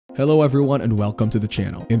Hello everyone and welcome to the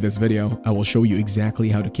channel. In this video, I will show you exactly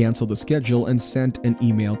how to cancel the schedule and send an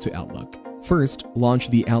email to Outlook. First, launch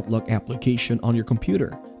the Outlook application on your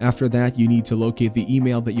computer. After that, you need to locate the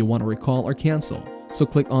email that you want to recall or cancel. So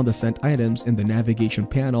click on the Sent Items in the navigation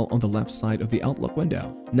panel on the left side of the Outlook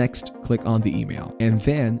window. Next, click on the email, and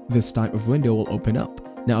then this type of window will open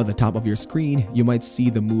up. Now at the top of your screen, you might see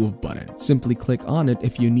the Move button. Simply click on it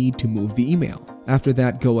if you need to move the email. After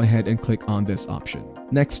that, go ahead and click on this option.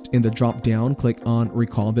 Next, in the drop-down, click on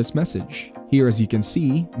Recall this message. Here, as you can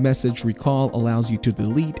see, Message Recall allows you to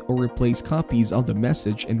delete or replace copies of the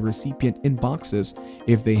message in recipient inboxes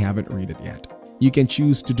if they haven't read it yet. You can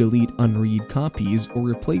choose to delete unread copies or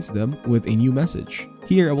replace them with a new message.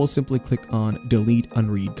 Here, I will simply click on Delete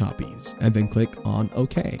Unread Copies and then click on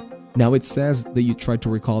OK. Now it says that you tried to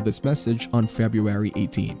recall this message on February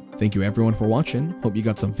 18. Thank you everyone for watching. Hope you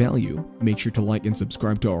got some value. Make sure to like and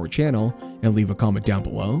subscribe to our channel and leave a comment down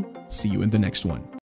below. See you in the next one.